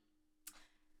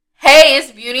Hey,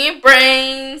 it's Beauty and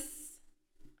Brains.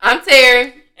 I'm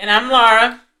Terry. And I'm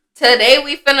Laura. Today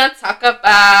we finna talk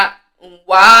about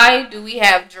why do we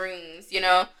have dreams. You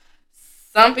know,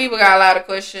 some people got a lot of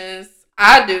questions.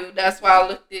 I do. That's why I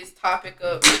looked this topic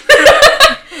up.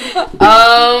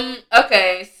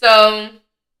 Okay, so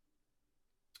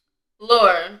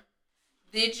Laura,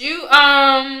 did you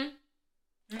No.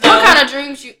 what kind of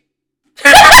dreams you you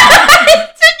didn't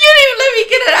even let me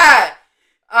get it out.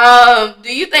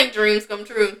 Do you think dreams come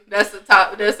true? That's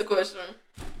the question.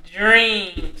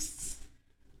 Dreams.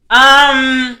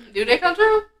 Do they come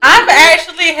true? I've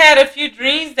actually had a few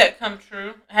dreams that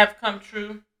have come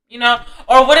true. You know,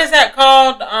 or what is that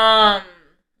called?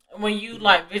 When you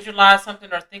like visualize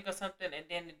something or think of something and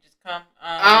then it just come.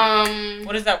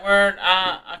 What is that word?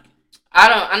 I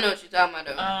know what you're talking about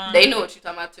though. They know what you're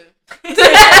talking about too.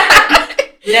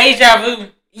 Deja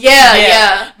vu.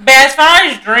 Yeah. But as far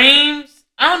as dreams,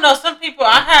 I don't know. Some people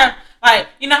I have like,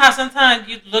 you know how sometimes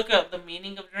you look up the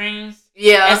meaning of dreams.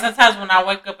 Yeah. And sometimes when I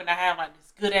wake up and I have like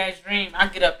this good ass dream, I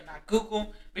get up and I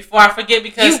Google before I forget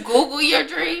because you Google your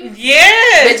dreams. Yeah.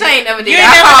 Bitch, I ain't never did.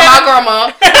 I call my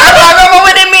grandma. I call my grandma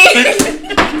what it means.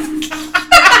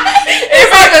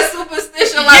 It's like a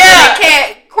superstition, like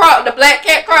the black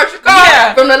cat crouch your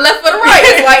car from the left or the right.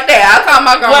 It's like that. I call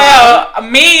my grandma. Well,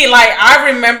 me, like,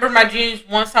 I remember my dreams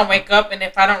once I wake up, and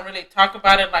if I don't really talk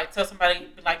about it, like, tell somebody,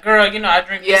 like, girl, you know, I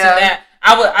dream this and that,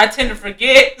 I tend to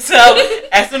forget. So,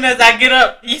 as soon as I get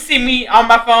up, you see me on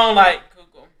my phone, like,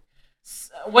 Google.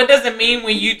 What does it mean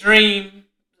when you dream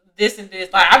this and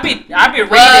this? Like, I be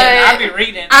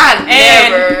reading.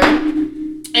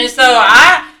 And so,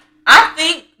 I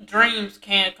think dreams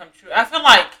can come true. I feel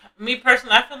like, me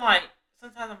personally,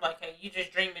 sometimes I'm like, hey, you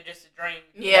just dreaming just a dream.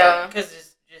 Yeah. Because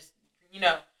it's just, you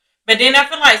know. But then I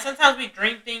feel like sometimes we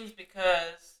dream things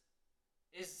because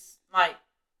it's like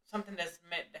something that's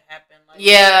meant to happen. Like,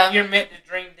 you're meant to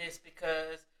dream this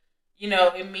because, you know,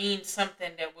 it means something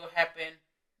that will happen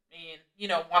in, you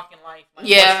know, walking life. Like,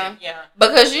 yeah.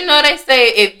 Because, you know, they say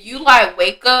if you, like,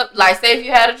 wake up, like, say if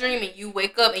you had a dream and you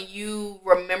wake up and you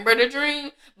remember the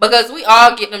dream, because we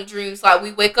all get them dreams, like,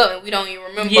 we wake up and we don't even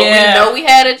remember, but we know we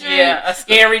had a dream. Yeah, a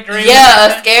scary dream.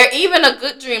 Yeah, even a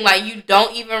good dream, like, you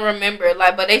don't even remember.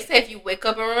 Like, but they say if you wake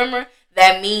up and remember,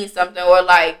 that means something, or,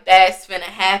 like, that's finna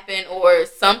happen, or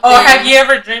something. Or have you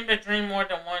ever dreamed a dream more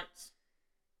than once?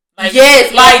 Like,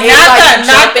 yes,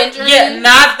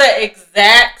 not the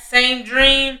exact same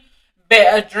dream,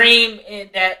 but a dream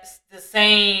that's the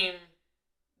same,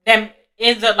 that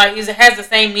ends up, like, it has the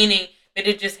same meaning, but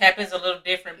it just happens a little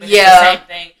different, but it's the same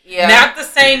thing. Yeah. Not the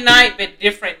same night, but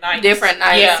different nights. Different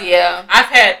nights, yeah. I've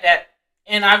had that,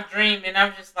 and I've dreamed, and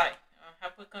I'm just like, oh, how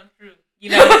could it come true?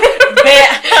 You know? But,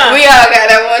 we all got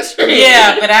that one dream.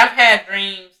 Yeah, but I've had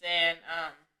dreams, and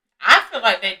I feel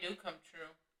like they do come true.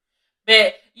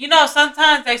 But, you know,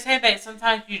 sometimes they say that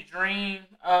sometimes you dream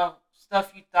of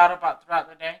stuff you thought about throughout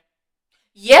the day.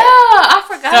 Yeah, I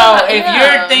forgot. So, if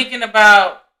you're thinking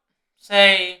about,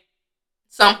 say,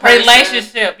 some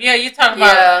relationship. Yeah, you're talking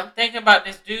about thinking about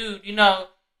this dude, you know,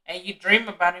 and you dream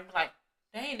about him, like,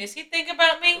 dang, is he thinking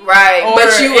about me? Right, or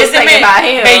but you were thinking about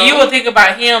him. But you will think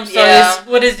about him, so it's,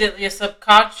 what is it, your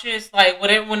subconscious, like,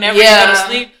 whenever you go to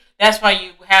sleep, that's why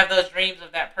you have those dreams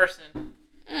of that person.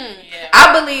 Yeah.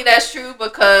 I believe that's true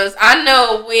because I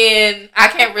know when, I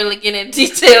can't really get into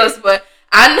details, but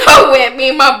I know when me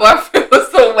and my boyfriend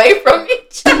was away from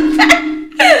each other,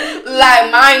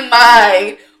 like, my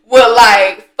mind would,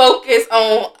 like, focus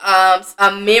on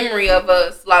a memory of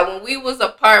us. Like, when we was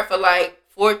apart for, like,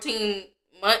 14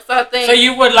 months, I think. So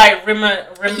you would, like, remember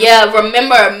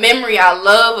a memory I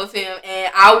love of him,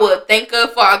 and I would think of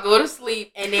before I go to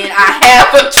sleep, and then I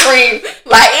have a dream.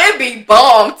 Like, it'd be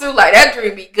bomb, too. Like, that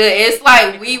dream be good. It's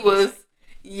like it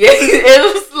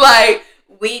was like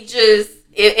we just,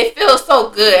 it feels so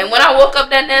good. And when I woke up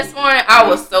that next morning, I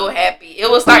was so happy. It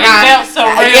was like it felt so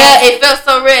real. Yeah, it felt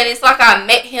so real. And it's like I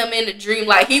met him in the dream.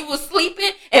 Like, he was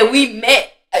sleeping, and we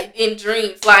met in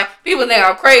dreams. Like, people think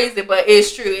I'm crazy, but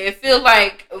it's true. It feels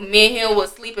like me and him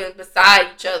was sleeping beside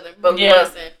each other, but we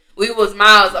wasn't. We was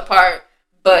miles apart.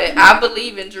 But I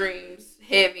believe in dreams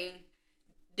heavy.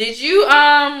 Did you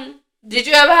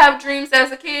ever have dreams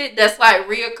as a kid that's like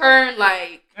reoccurring,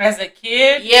 like as a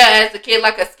kid? Yeah, as a kid,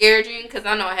 like a scare dream, because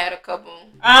I know I had a couple.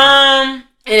 I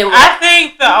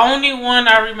think the only one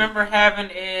I remember having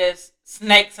is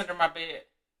snakes under my bed.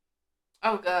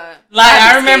 Oh God! Like,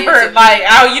 I remember, like,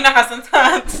 you know how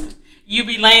sometimes you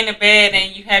be laying in bed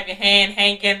and you have your hand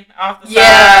hanging off the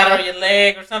side or your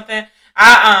leg or something.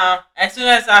 As soon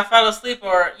as I fell asleep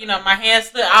or my hand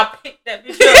slipped, I'll pick that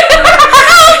bitch up.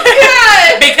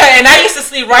 And I used to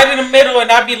sleep right in the middle,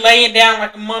 and I'd be laying down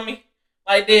like a mummy,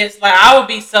 like this. Like I would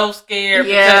be so scared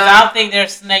because I think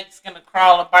there's snakes gonna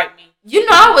crawl and bite me.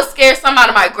 I was scared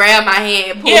somebody might grab my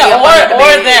hand and pull me up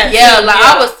or that. Yeah,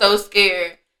 I was so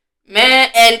scared, man.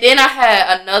 And then I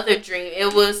had another dream.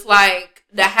 It was like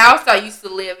the house I used to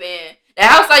live in. The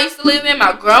house I used to live in,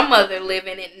 my grandmother live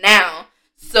in it now.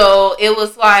 So it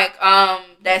was like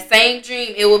that same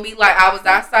dream. It would be like I was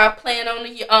outside playing on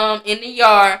the in the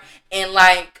yard, and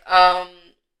like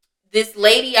this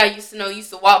lady I used to know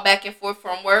used to walk back and forth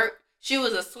from work. She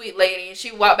was a sweet lady, and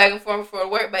she walked back and forth for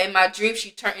work. But in my dream, she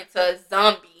turned into a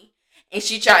zombie, and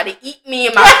she tried to eat me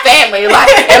and my family. Like,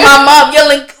 and my mom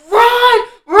yelling, "Run,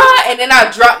 run!" And then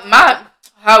I dropped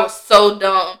I was so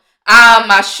dumb.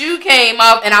 My shoe came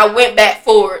off, and I went back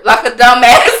forward like a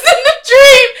dumbass in the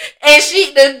dream.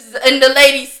 And the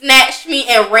lady snatched me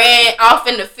and ran off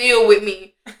in the field with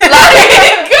me. Like,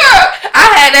 girl,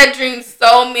 I had that dream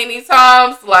so many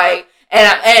times. Like. And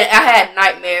I had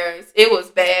nightmares. It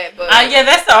was bad, but yeah,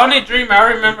 that's the only dream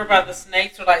I remember about the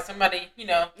snakes or like somebody,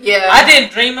 Yeah. I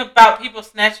didn't dream about people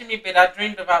snatching me, but I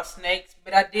dreamed about snakes.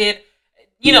 But I did,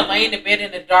 lay in the bed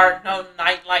in the dark, no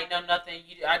night light, no nothing.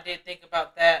 I did think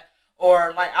about that,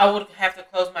 or like I would have to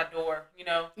close my door,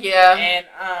 Yeah. And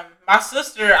my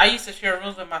sister, I used to share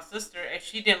rooms with my sister, and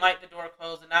she didn't like the door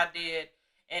closed, and I did.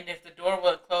 And if the door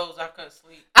wasn't closed, I couldn't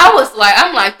sleep.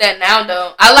 I'm like that now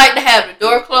though. I like to have the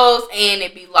door closed and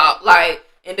it be locked. Like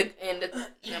in the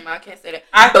I can't say that.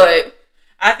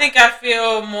 I think I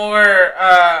feel more.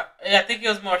 I think it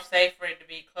was more safe for it to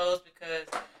be closed because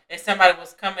if somebody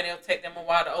was coming, it'll take them a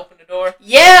while to open the door.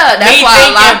 Yeah, that's why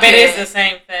I lock it. But it's the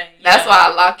same thing. That's why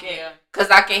I lock it. Yeah. Cause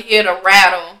I can hear the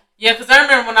rattle. Yeah, cause I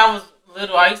remember when I was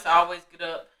little, I used to always get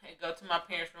up and go to my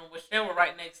parents' room, which they were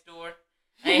right next door.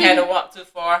 I ain't had to walk too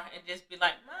far and just be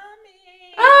like,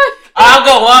 "Mommy." I'll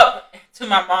go up to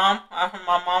my mom on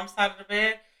my mom's side of the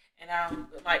bed, and I'll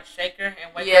like shake her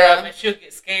and wake her up, and she'll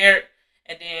get scared,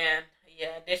 and then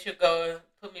she'll go and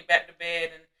put me back to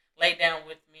bed and lay down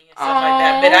with me and stuff like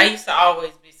that. But I used to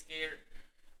always be scared.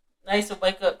 I used to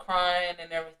wake up crying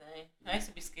and everything. I used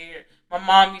to be scared. My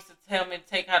mom used to tell me to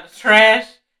take out the trash,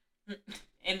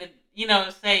 and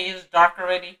say it was dark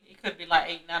already. It could be like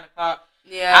 8, 9 o'clock.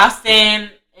 Yeah. I'll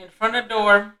stand in front of the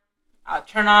door. I'll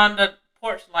turn on the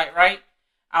porch light, right?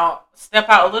 I'll step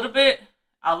out a little bit.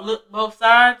 I'll look both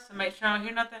sides to make sure I don't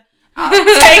hear nothing. I'll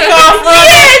take off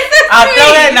running. I'll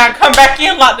throw that and I'll come back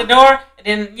in, lock the door.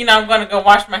 And then, I'm going to go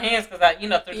wash my hands because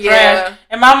through trash.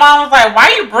 And my mom was like, "Why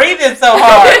are you breathing so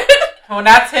hard?" When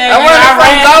I tell you, I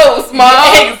ran ghosts,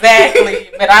 Mom.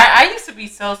 Exactly. But I used to be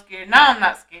so scared. Now I'm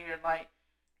not scared. Like,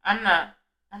 I'm not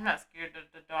scared of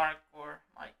the dark or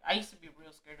like I used to be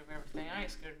real scared of everything. I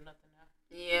ain't scared of nothing now.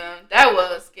 Yeah, that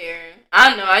was scary.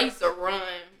 I know. I used to run.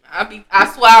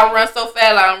 I swear I run so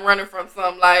fast like I'm running from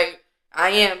something. Like I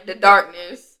am the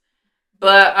darkness.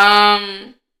 But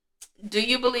do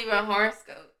you believe in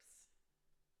horoscopes?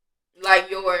 Like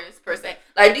yours per se.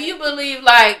 Like, do you believe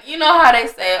like how they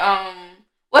say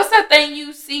what's that thing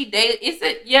you see daily? Is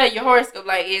it your horoscope?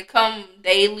 Like it come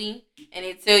daily and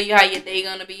it tell you how your day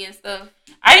gonna be and stuff.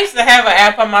 I used to have an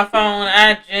app on my phone.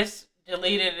 I just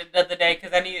deleted it the other day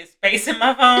because I needed space in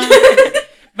my phone.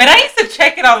 But I used to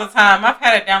check it all the time. I've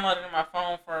had it downloaded in my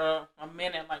phone for a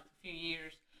minute, like a few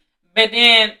years. But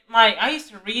then, like, I used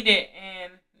to read it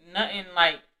and nothing,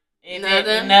 like,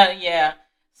 yeah.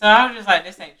 So I was just like,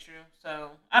 this ain't true.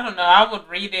 So I don't know. I would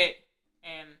read it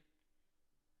and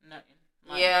nothing.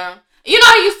 Like, yeah.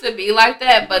 I used to be like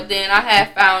that, but then I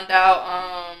had found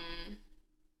out,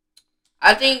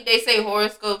 I think they say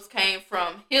horoscopes came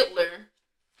from Hitler.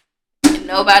 And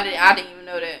I didn't even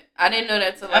know that. I didn't know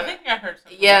that till I think I heard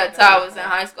something. Yeah, till I was in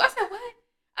high school. I said, what?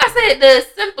 I said the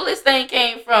simplest thing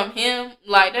came from him.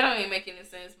 Like, that don't even make any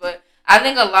sense. But I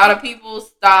think a lot of people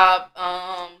stopped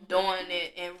doing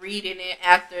it and reading it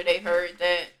after they heard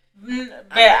that.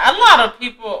 But a lot of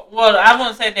people, well, I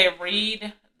wouldn't say they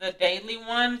read the daily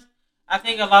ones. I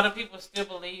think a lot of people still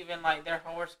believe in like their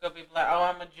horoscope. People like, oh,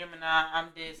 I'm a Gemini, I'm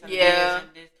this, and this, and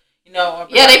this.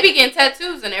 They be getting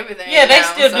tattoos and everything. Yeah, they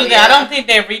still do that. Yeah. I don't think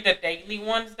they read the daily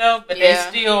ones though, but they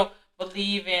still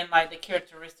believe in like the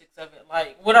characteristics of it.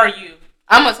 Like, what are you?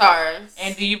 I'm a Taurus.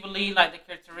 And do you believe like the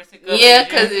characteristics of it? Yeah,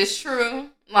 because it's true.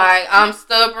 Like, I'm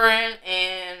stubborn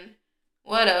and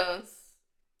what else?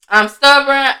 I'm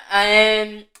stubborn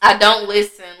and I don't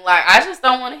listen. Like, I just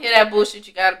don't want to hear that bullshit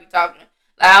you gotta be talking.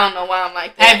 Like, I don't know why I'm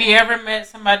like that. Have you ever met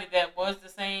somebody that was the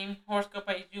same horoscope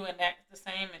as you and acted the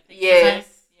same and think the same?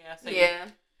 Yeah. So yeah.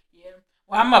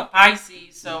 Well, I'm a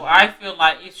Pisces, so I feel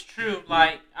like it's true.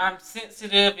 Like I'm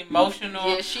sensitive, emotional.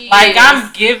 Yeah, she like is.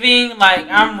 I'm giving. Like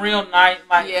I'm real nice.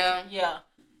 Like yeah.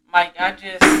 Like I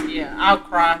just I'll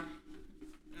cry.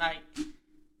 Like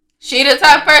she the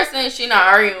type of person. She not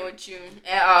arguing with you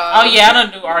at all. Oh yeah, I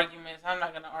don't do arguments. I'm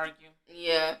not gonna argue.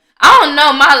 Yeah, I don't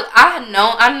know.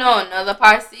 I know another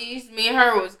Pisces. Me and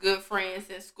her was good friends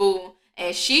in school,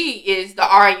 and she is the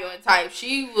arguing type.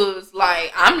 She was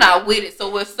like, "I'm not with it, so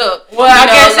what's up?" Well, I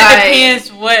guess it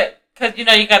depends what, because you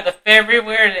got the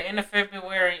February, the end of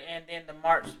February, and then the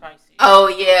March Pisces. Oh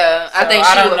yeah, so I think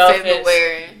she was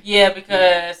February. Yeah,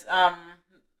 because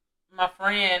my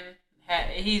friend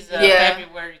he's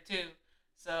February too,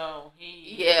 so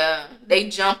they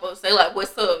jump us. They like,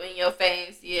 "What's up?" in your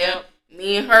face. Yeah. Yep.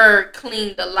 Me and her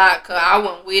cleaned a lot because I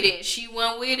went with it and she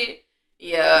went with it.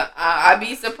 Yeah, I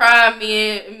be surprised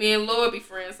me and Lord be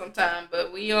friends sometime,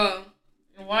 but we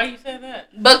Why you say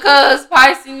that? Because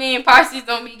me and Pisces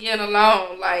don't be getting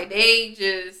along. Like they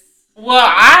just. Well,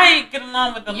 I get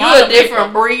along with the. You're a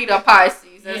different breed of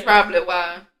Pisces. That's probably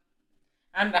why.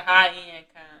 I'm the high end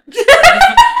kind.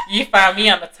 You find me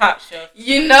on the top shelf.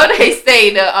 You know they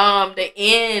say the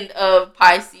end of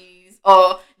Pisces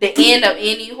or the end of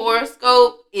any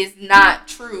horoscope is not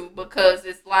true because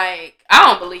it's like I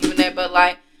don't believe in that, but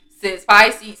like since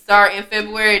Pisces start in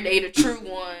February, they the true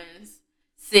ones.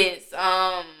 Since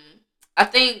I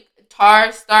think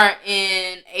Taurus start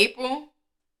in April,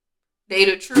 they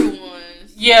the true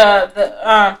ones. Yeah,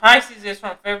 the Pisces is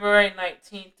from February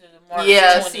 19th to March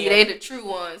 20th. See, they the true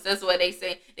ones. That's what they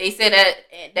say. They say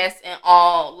that's in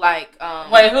all like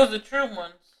Wait, who's the true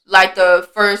ones? Like the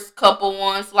first couple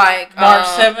ones, like March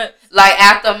 7th. Like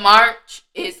after March,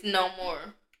 it's no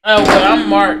more. Oh well, I'm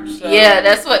March. So. Yeah,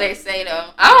 that's what they say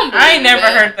though. I ain't never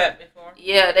heard that before.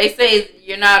 Yeah, they say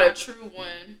you're not a true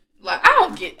one. Like I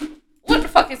don't get what the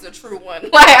fuck is a true one.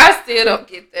 Like I still don't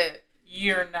get that.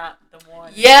 You're not the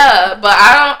one. Yeah, but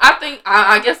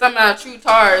I guess I'm not a true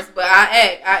Taurus, but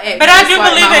I act. But I do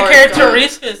believe in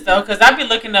characteristics though, because I be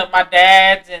looking up my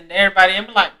dads and everybody and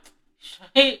be like,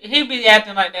 he be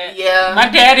acting like that. Yeah, my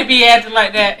daddy be acting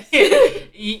like that.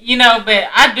 But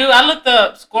I looked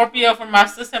up Scorpio for my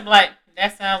sister and be like,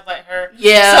 that sounds like her.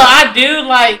 Yeah. So I do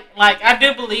like I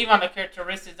do believe on the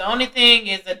characteristics. The only thing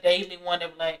is a daily one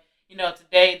that like,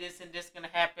 today this and this gonna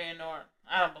happen, or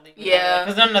I don't believe in that.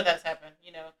 Because none of that's happened,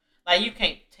 Like you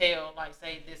can't tell, like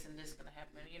say this and this gonna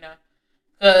happen,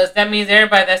 Because that means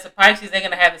everybody that's a Pisces, they're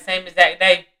gonna have the same exact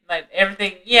day. Like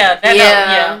everything, that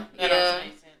don't make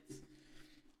sense.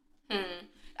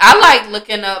 I like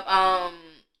looking up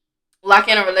like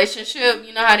in a relationship,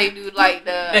 you know how they do like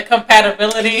the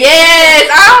compatibility. Yes,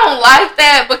 I don't like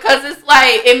that because it's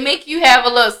like it make you have a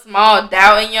little small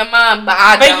doubt in your mind,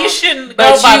 but you shouldn't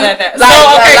go by that.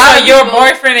 So your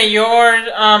boyfriend and yours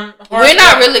we're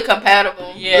not really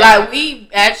compatible. Yeah, like we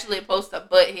actually supposed to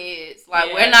butt heads.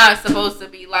 Like we're not supposed to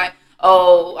be like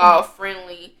all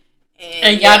friendly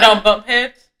and y'all don't bump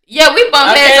heads. Yeah, we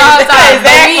bump heads all the time.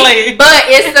 Exactly. But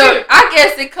I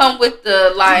guess it come with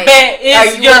the like. Are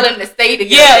you willing to stay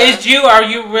together? Are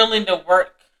you willing to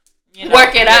work?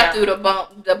 Work it out through the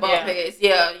bump heads.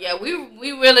 Yeah.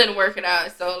 We willing to work it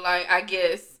out. So like, I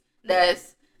guess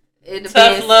that's it.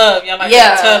 Tough love, y'all like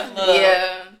tough love.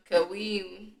 Yeah, cause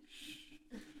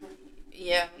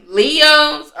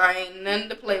Leos ain't nothing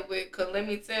to play with. Cause let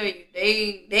me tell you,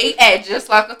 they act just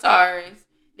like a Taurus.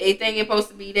 They think it's supposed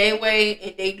to be their way,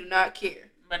 and they do not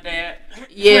care. My dad.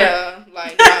 Yeah,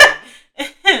 like no.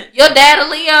 Your dad a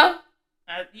Leo?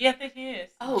 Yeah, I think he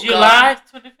is. Oh, July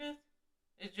 25th.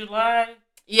 Is July?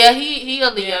 Yeah, he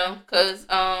a Leo. Cause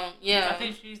yeah. I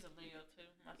think she's a Leo too.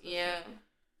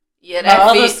 Yeah. My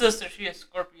other sister, she is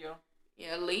Scorpio.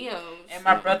 Yeah, Leos. And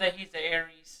my brother, he's an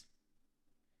Aries.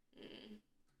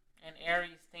 And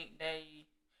Aries think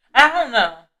I don't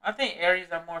know. I think Aries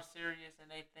are more serious,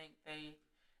 and they think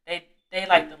they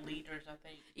like the leaders, I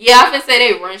think. Yeah, I can say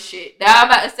they run shit. That I'm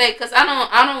about to say, cause I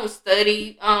don't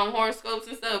study horoscopes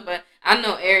and stuff, but I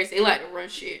know Aries, they like to run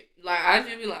shit. Like I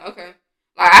just be like, okay.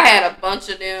 Like I had a bunch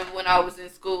of them when I was in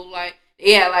school. Like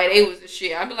like they was the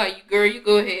shit. I'd be like, you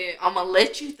go ahead. I'm gonna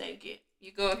let you think it.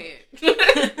 You go ahead.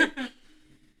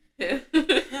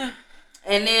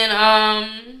 And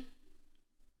then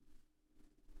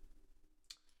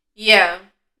yeah,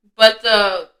 but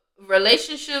the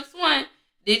relationships one.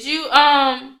 Did you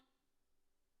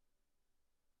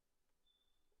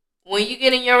when you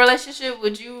get in your relationship,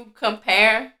 would you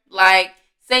compare, like,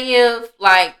 say if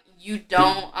like you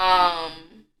don't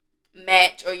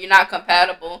match or you're not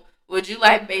compatible, would you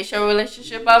like base your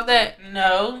relationship off that?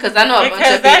 No, because I know a bunch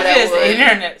of people that just would.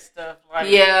 Internet stuff. Like,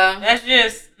 that's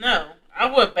just no.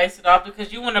 I would base it off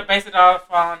because you want to base it off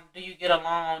on do you get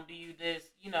along, do you this,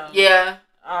 Yeah.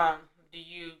 Do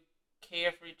you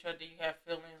care for each other, do you have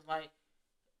feelings like,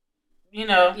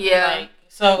 Yeah. like,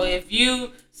 so if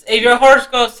your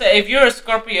horoscope if you're a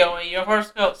Scorpio and your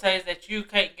horoscope says that you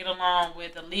can't get along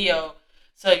with a Leo,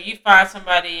 so you find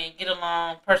somebody and get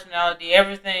along, personality,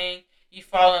 everything, you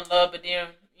fall in love, but then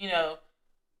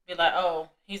be like, oh,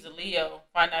 he's a Leo.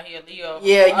 Find out he a Leo.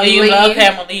 Yeah, you love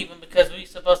him, I'm leaving because we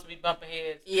supposed to be bumping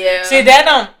heads. Yeah. See, that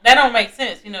don't make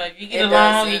sense. If you get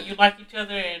along and you like each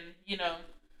other, and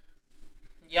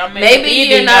y'all maybe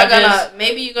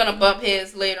you're gonna bump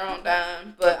heads later on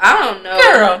down, but I don't know.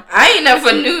 Girl, I ain't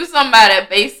never knew somebody that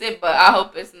base it, but I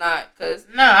hope it's not, cause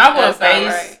no, I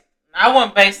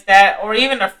wouldn't base that or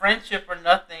even a friendship or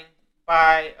nothing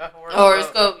by a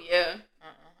horoscope. Yeah.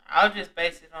 I'll just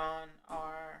base it on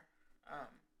our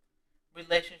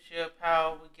relationship,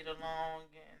 how we get along,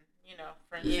 and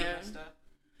friendship and stuff.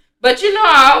 But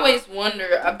I always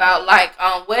wonder about like,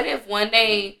 what if one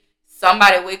day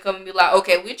somebody wake up and be like,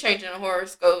 okay, we're changing the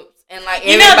horoscopes, and like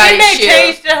everybody they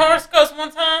changed the horoscopes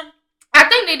one time? I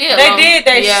think they did. They did.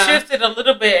 They shifted a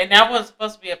little bit, and that wasn't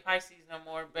supposed to be a Pisces no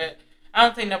more. But I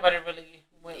don't think nobody really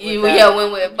went with that.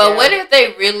 Went with. But what if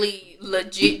they really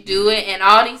legit do it, and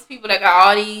all these people that got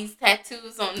all these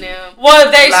tattoos on them? Well,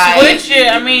 if they switch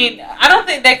it, I mean, I don't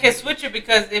think they can switch it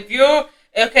because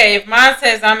if mine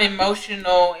says I'm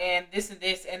emotional and this,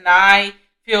 and I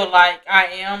feel like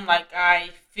I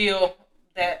feel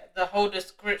that the whole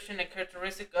description and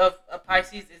characteristic of a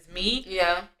Pisces is me.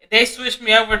 Yeah. If they switch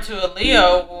me over to a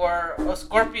Leo or a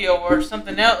Scorpio or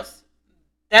something else,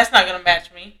 that's not gonna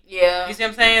match me. Yeah. You see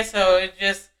what I'm saying? So it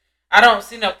just, I don't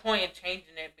see no point in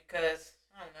changing it because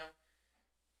I don't know.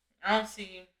 I don't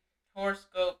see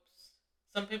horoscopes.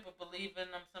 Some people believe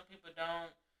in them, some people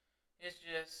don't. It's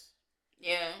just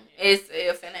it's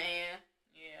if and an.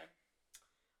 Yeah.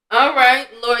 All right,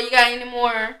 Laura, you got any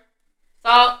more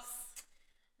thoughts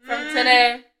from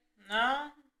today?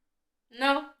 No.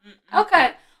 Mm-mm.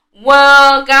 Okay.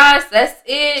 Well, guys, that's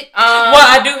it. Well,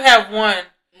 I do have one.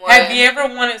 What? Have you ever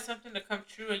wanted something to come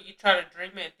true and you try to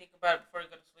dream it and think about it before you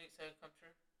go to sleep so it come true?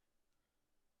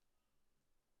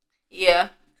 Yeah.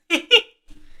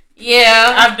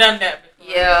 Yeah. I've done that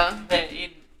before. Yeah. But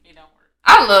it don't work.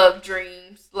 I love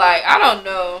dreams. Like, I don't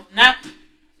know.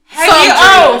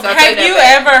 Have you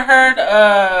ever heard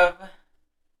of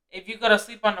if you go to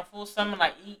sleep on a full stomach,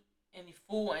 like eat and you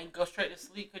full and go straight to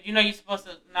sleep? Because you're supposed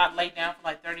to not lay down for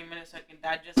like 30 minutes so it can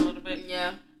digest a little bit.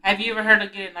 Yeah. Have you ever heard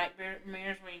of getting nightmares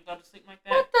when you go to sleep like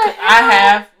that? What the hell? I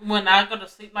have. When I go to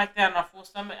sleep like that on a full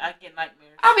stomach, I get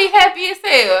nightmares. I'll be happy as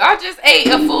hell. I just ate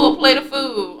a full plate of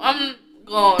food. I'm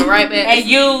going right back. And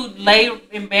you lay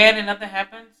in bed and nothing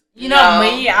happens? You know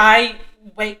me, I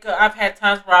wake up. I've had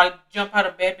times where I jump out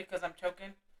of bed because I'm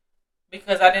choking.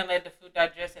 Because I didn't let the food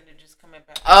digest and it just coming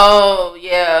back. Oh,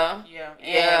 yeah. Yeah.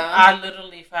 And I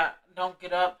literally, if I don't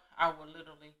get up, I will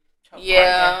literally choke.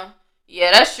 Yeah.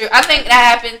 Yeah, that's true. I think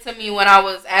that happened to me when I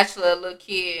was actually a little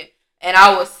kid. And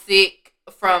I was sick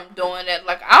from doing that.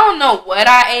 Like, I don't know what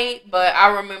I ate, but I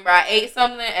remember I ate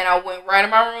something and I went right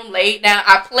in my room, laid down.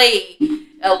 I played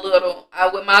a little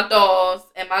with my dolls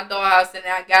in my dollhouse, and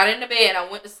I got in the bed and I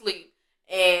went to sleep.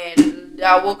 And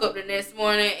I woke up the next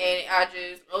morning and I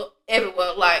just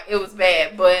everywhere, like it was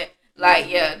bad. But like,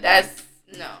 yeah, that's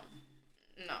no.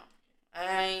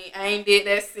 I ain't did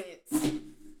that since.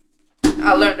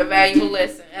 I learned a valuable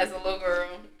lesson as a little girl.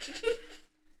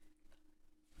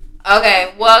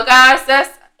 Okay, well, guys,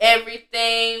 that's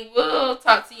everything. We'll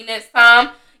talk to you next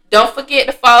time. Don't forget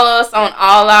to follow us on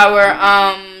all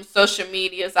our social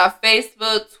medias: our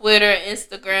Facebook, Twitter,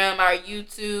 Instagram, our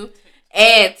YouTube,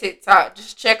 and TikTok.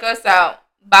 Just check us out.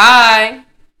 Bye.